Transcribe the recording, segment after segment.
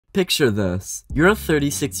Picture this. You're a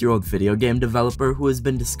 36-year-old video game developer who has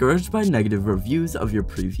been discouraged by negative reviews of your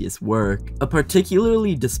previous work. A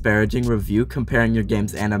particularly disparaging review comparing your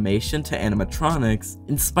game's animation to animatronics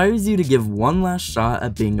inspires you to give one last shot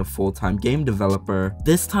at being a full-time game developer,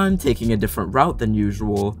 this time taking a different route than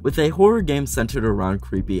usual, with a horror game centered around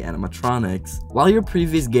creepy animatronics. While your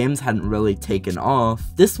previous games hadn't really taken off,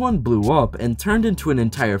 this one blew up and turned into an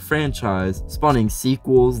entire franchise, spawning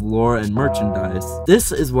sequels, lore, and merchandise.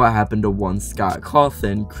 This is what happened to one Scott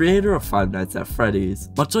Cawthon, creator of Five Nights at Freddy's.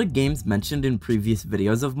 Much like games mentioned in previous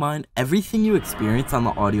videos of mine, everything you experience on the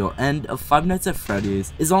audio end of Five Nights at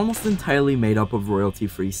Freddy's is almost entirely made up of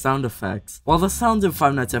royalty-free sound effects. While the sounds in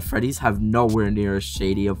Five Nights at Freddy's have nowhere near as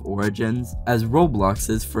shady of origins as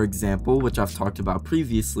Roblox's, for example, which I've talked about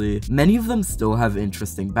previously, many of them still have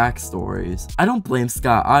interesting backstories. I don't blame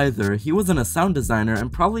Scott either, he wasn't a sound designer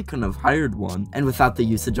and probably couldn't have hired one, and without the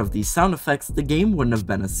usage of these sound effects, the game wouldn't have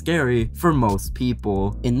been as scary for most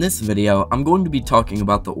people. In this video, I'm going to be talking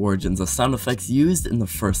about the origins of sound effects used in the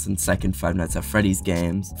first and second Five Nights at Freddy's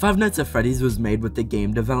games. Five Nights at Freddy's was made with the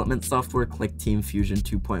game development software ClickTeam Fusion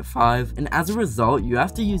 2.5, and as a result, you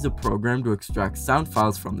have to use a program to extract sound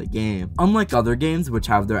files from the game. Unlike other games which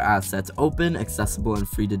have their assets open, accessible, and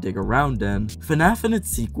free to dig around in, FNAF and its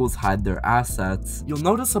sequels hide their assets. You'll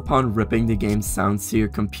notice upon ripping the game's sounds to your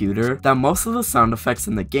computer that most of the sound effects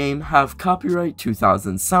in the game have copyright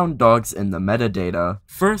 2000 sound dogs in the metadata.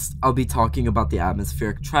 First, I'll be talking about the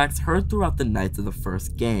atmospheric tracks heard throughout the nights of the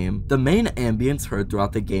first game. The main ambience heard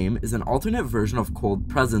throughout the game is an alternate version of Cold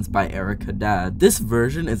Presence by Eric Haddad. This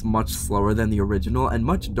version is much slower than the original and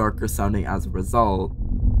much darker sounding as a result.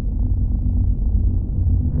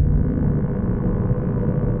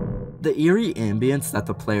 The eerie ambience that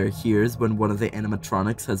the player hears when one of the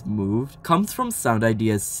animatronics has moved comes from Sound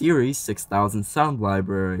Idea's Series 6000 sound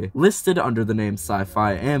library, listed under the name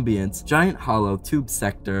Sci-Fi Ambience, Giant Hollow Tube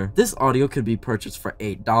Sector. This audio could be purchased for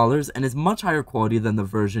 $8 and is much higher quality than the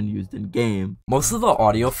version used in game. Most of the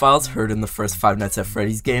audio files heard in the first Five Nights at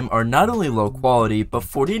Freddy's game are not only low quality, but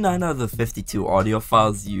 49 out of the 52 audio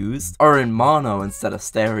files used are in mono instead of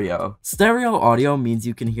stereo. Stereo audio means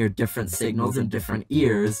you can hear different signals in different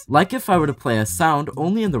ears, like if I were to play a sound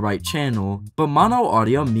only in the right channel, but mono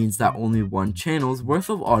audio means that only one channel's worth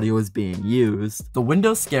of audio is being used. The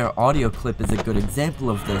Windows Scare audio clip is a good example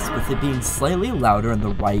of this, with it being slightly louder in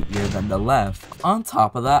the right ear than the left. On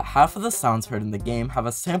top of that, half of the sounds heard in the game have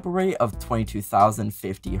a sample rate of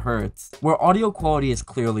 22,050 Hz, where audio quality is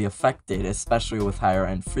clearly affected, especially with higher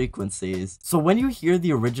end frequencies. So when you hear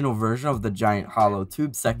the original version of the Giant Hollow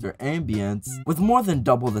Tube Sector ambience, with more than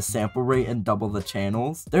double the sample rate and double the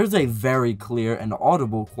channels, there's a very clear and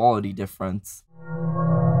audible quality difference.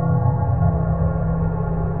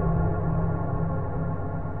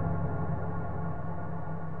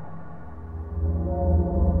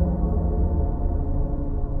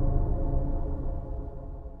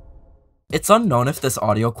 It's unknown if this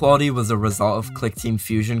audio quality was a result of ClickTeam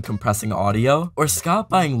Fusion compressing audio, or Scott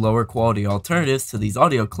buying lower quality alternatives to these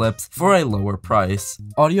audio clips for a lower price.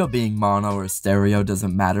 Audio being mono or stereo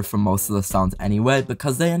doesn't matter for most of the sounds anyway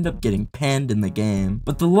because they end up getting panned in the game,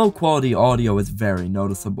 but the low quality audio is very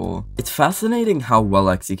noticeable. It's fascinating how well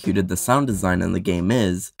executed the sound design in the game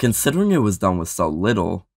is, considering it was done with so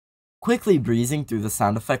little. Quickly breezing through the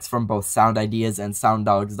sound effects from both Sound Ideas and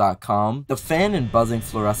SoundDogs.com, the fan and buzzing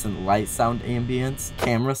fluorescent light sound ambience,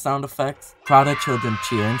 camera sound effects, crowd of children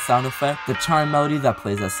cheering sound effect, the chime melody that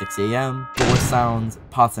plays at 6 AM, door sounds,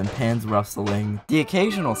 pots and pans rustling, the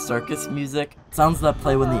occasional circus music, sounds that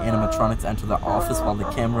play when the animatronics enter the office while the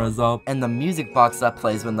camera is up, and the music box that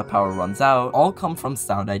plays when the power runs out, all come from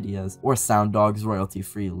Sound Ideas or Sound Dog's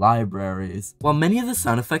royalty-free libraries. While many of the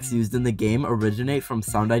sound effects used in the game originate from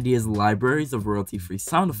Sound Ideas' libraries of royalty-free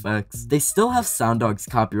sound effects, they still have Sound Dog's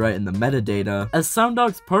copyright in the metadata, as Sound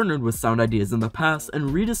Dogs partnered with Sound Ideas in the past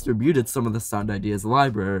and redistributed some of the Sound Ideas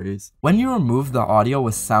libraries. When you remove the audio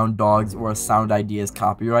with Sound Dogs or Sound Ideas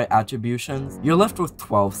copyright attributions, you're left with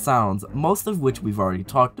 12 sounds, most of which we've already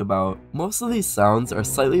talked about. Most of these sounds are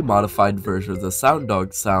slightly modified versions of Sound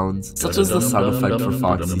Dog sounds, such as the sound effect for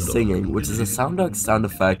Foxy singing, which is a Sound Dog sound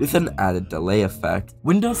effect with an added delay effect.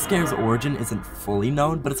 Windows Scare's origin isn't fully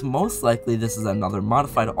known, but it's most likely this is another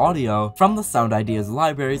modified audio from the Sound Ideas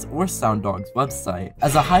libraries or Sound Dog's website.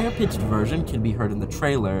 As a higher pitched version can be heard in the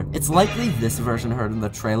trailer, it's likely this version heard in the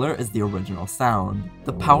trailer is the original sound.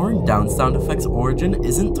 The powering down sound effect's origin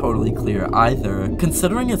isn't totally clear either.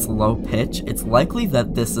 Considering its low pitch, it's likely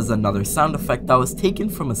that this is another sound effect that was taken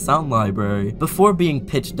from a sound library before being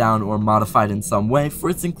pitched down or modified in some way for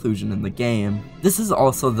its inclusion in the game. This is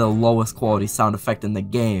also the lowest quality sound effect in the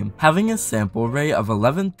game, having a sample rate of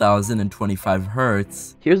 11,025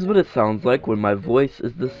 Hz. Here's what it sounds like when my voice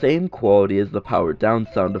is the same quality as the powered down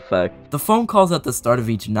sound effect. The phone calls at the start of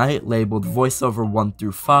each night, labeled voiceover 1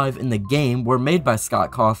 through 5 in the game, were made by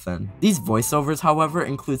Scott Cawthon. These voiceovers, however,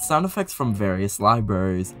 include sound effects from various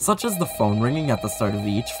libraries, such as the phone ringing at the start of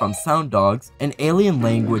each from Sound Dogs, and Alien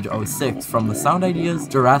Language 06 from the Sound Ideas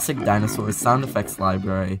Jurassic Dinosaurs sound effects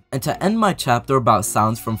library. And to end my chapter about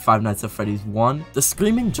sounds from Five Nights at Freddy's 1, the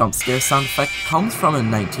screaming jump scare sound effect comes from a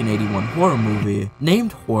 1981 horror movie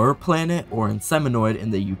named Horror Planet or Inseminoid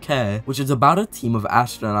in the UK, which is about a team of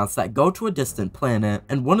astronauts that go to a distant planet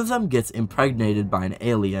and one of them gets impregnated by an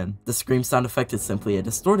alien. The scream sound effect is simply a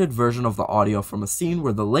distorted version of the audio from a scene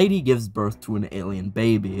where the lady gives birth to an alien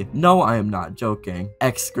baby. No, I am not joking.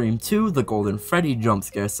 X Scream 2, the Golden Freddy jump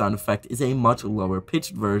scare sound effect, is a much lower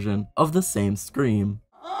pitched version of the same scream.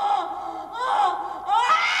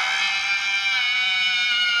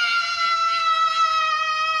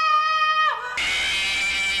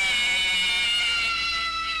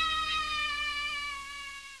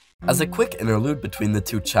 As a quick interlude between the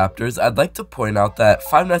two chapters, I'd like to point out that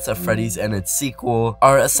Five Nights at Freddy's and its sequel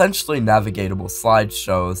are essentially navigatable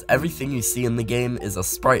slideshows. Everything you see in the game is a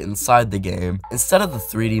sprite inside the game, instead of the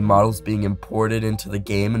 3D models being imported into the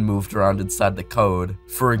game and moved around inside the code.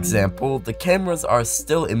 For example, the cameras are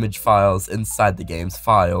still image files inside the game's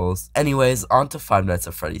files. Anyways, on to Five Nights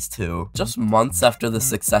at Freddy's 2. Just months after the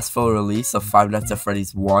successful release of Five Nights at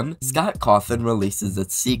Freddy's 1, Scott Cawthon releases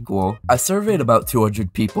its sequel. I surveyed about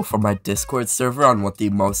 200 people from my Discord server on what the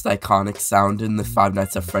most iconic sound in the Five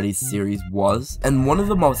Nights at Freddy's series was, and one of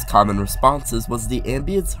the most common responses was the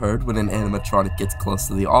ambience heard when an animatronic gets close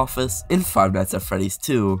to the office in Five Nights at Freddy's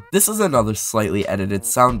 2. This is another slightly edited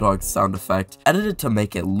Sound Dogs sound effect, edited to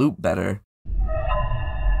make it loop better.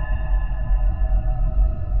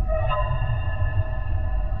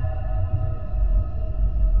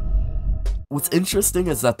 What's interesting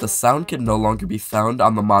is that the sound can no longer be found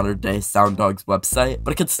on the modern-day Sound Dogs website,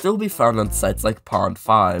 but it can still be found on sites like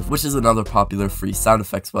Pond5, which is another popular free sound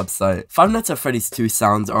effects website. Five Nights at Freddy's 2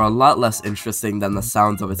 sounds are a lot less interesting than the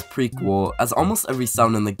sounds of its prequel, as almost every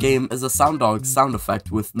sound in the game is a Sound Dogs sound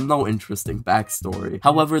effect with no interesting backstory.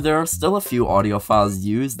 However, there are still a few audio files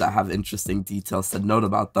used that have interesting details to note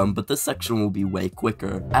about them, but this section will be way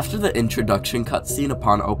quicker. After the introduction cutscene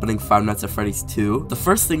upon opening Five Nights at Freddy's 2, the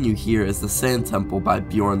first thing you hear is the Sand Temple by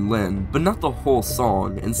Bjorn Lynn, but not the whole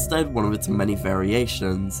song, instead one of its many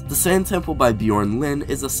variations. The Sand Temple by Bjorn Lynn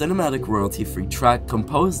is a cinematic royalty-free track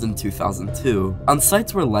composed in 2002. On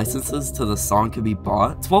sites where licenses to the song can be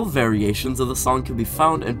bought, 12 variations of the song can be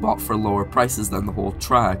found and bought for lower prices than the whole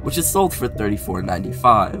track, which is sold for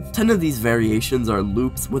 $34.95. 10 of these variations are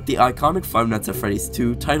loops, with the iconic Five Nights at Freddy's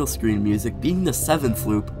 2 title screen music being the 7th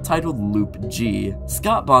loop, titled Loop G.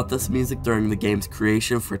 Scott bought this music during the game's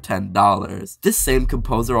creation for $10. This same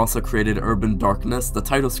composer also created Urban Darkness, the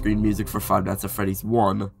title screen music for Five Nights at Freddy's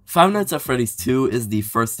 1. Five Nights at Freddy's 2 is the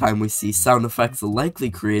first time we see sound effects likely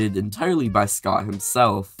created entirely by Scott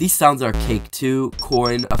himself. These sounds are Cake 2,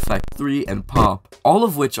 Coin, Effect 3, and Pop, all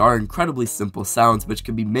of which are incredibly simple sounds which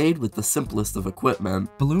can be made with the simplest of equipment.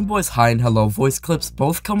 Balloon Boy's Hi and Hello voice clips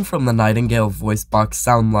both come from the Nightingale voice box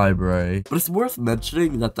sound library, but it's worth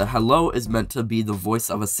mentioning that the Hello is meant to be the voice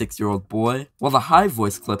of a 6-year-old boy, while the Hi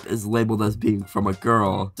voice clip is labeled as being from a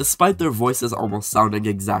girl, despite their voices almost sounding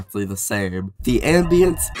exactly the same. The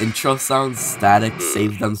ambience, intro sounds, static,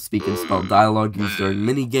 save them speak and spell dialogue used during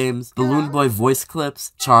minigames, Balloon Boy voice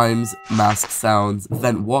clips, chimes, mask sounds,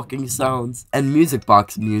 vent walking sounds, and music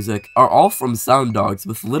box music are all from Sound Dogs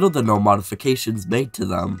with little to no modifications made to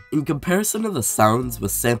them. In comparison to the sounds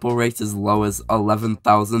with sample rates as low as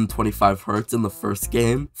 11,025 Hz in the first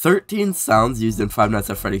game, 13 sounds used in Five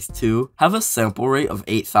Nights at Freddy's 2 have a sample rate of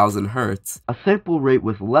 8,000 Hz, a sample rate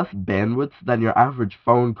with less bandwidth than your average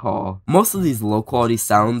phone call. Most of these low quality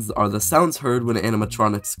sounds are the sounds heard when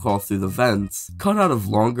animatronics crawl through the vents, cut out of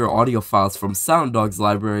longer audio files from Sound Dogs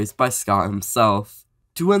libraries by Scott himself.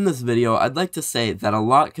 To end this video, I'd like to say that a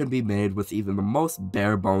lot can be made with even the most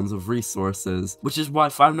bare bones of resources, which is why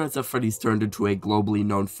Five Nights at Freddy's turned into a globally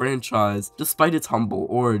known franchise, despite its humble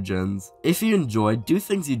origins. If you enjoyed, do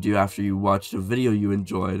things you do after you watched a video you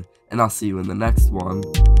enjoyed, and I'll see you in the next one.